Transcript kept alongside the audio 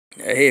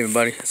Hey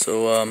everybody,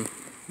 so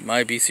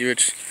my BC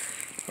Rich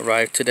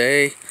arrived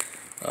today.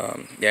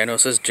 Yeah, I know it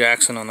says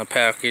Jackson on the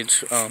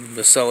package.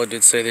 The seller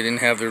did say they didn't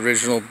have the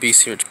original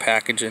BC Rich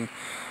packaging.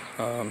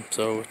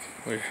 So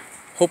we're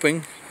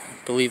hoping,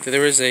 believe that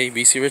there is a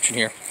BC Rich in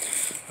here.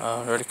 I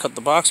already cut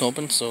the box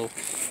open, so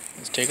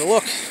let's take a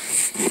look.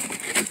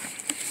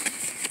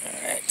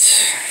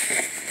 Alright.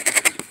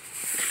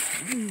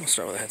 We'll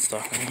start with the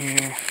headstock in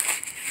here.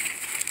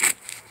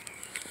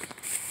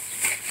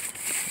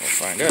 We'll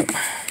find out.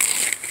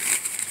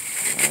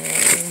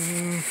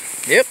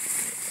 Yep,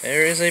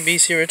 there is a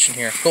BC Rich in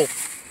here. Cool.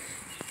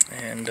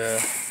 And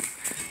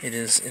it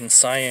is in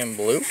cyan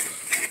blue.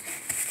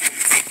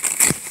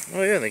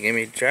 Oh yeah, they gave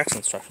me Jackson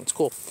instructions.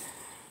 Cool.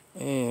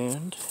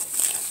 And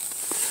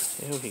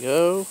here we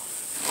go.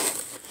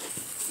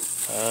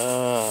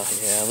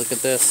 Yeah, look at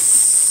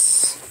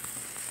this.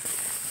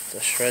 The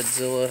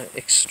Shredzilla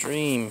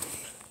Extreme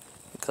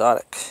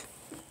Exotic.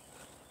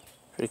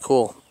 Pretty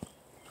cool.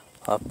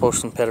 I'll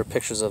post some better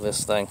pictures of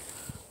this thing.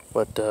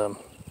 But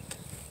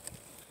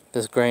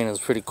this grain is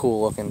pretty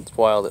cool looking. It's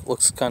wild. It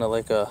looks kind of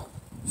like a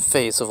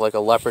face of like a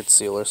leopard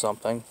seal or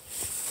something.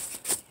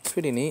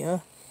 Pretty neat, huh?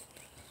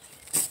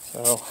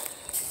 So,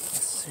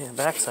 let's see the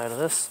back side of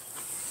this.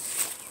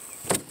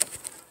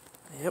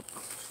 Yep.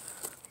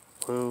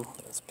 Blue.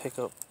 Let's pick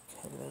up.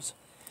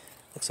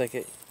 Looks like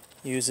it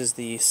uses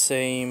the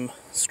same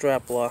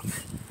strap lock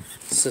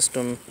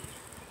system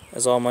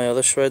as all my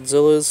other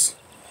Shredzillas.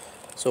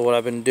 So what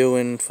I've been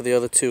doing for the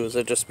other two is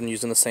I've just been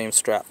using the same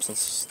strap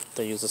since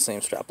they use the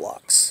same strap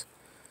locks.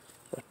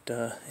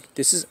 But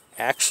this is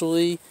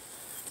actually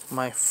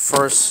my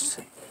first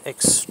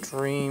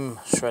extreme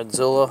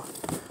Shredzilla.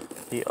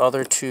 The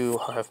other two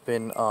have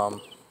been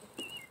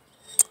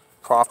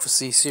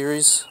Prophecy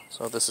series,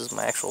 so this is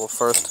my actual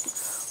first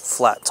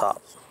flat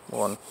top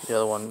one. The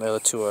other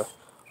two are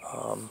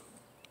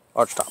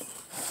arch top.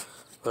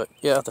 But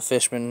yeah, the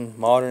Fishman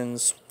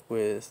Moderns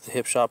with the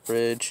hip shot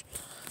bridge.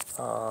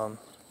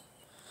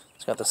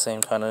 It's got the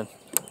same kind of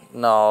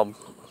knob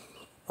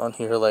on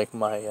here like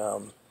my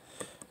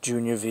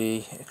Junior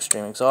V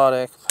Extreme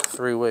Exotic,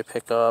 three-way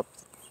pickup,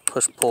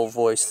 push-pull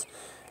voice,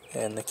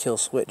 and the kill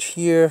switch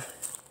here.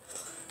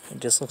 It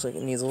just looks like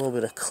it needs a little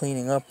bit of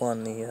cleaning up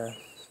on the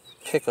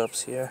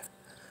pickups here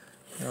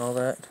and all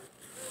that.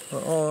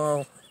 But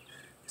oh,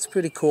 it's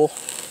pretty cool.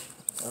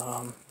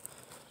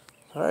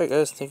 Alright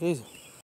guys, take it easy.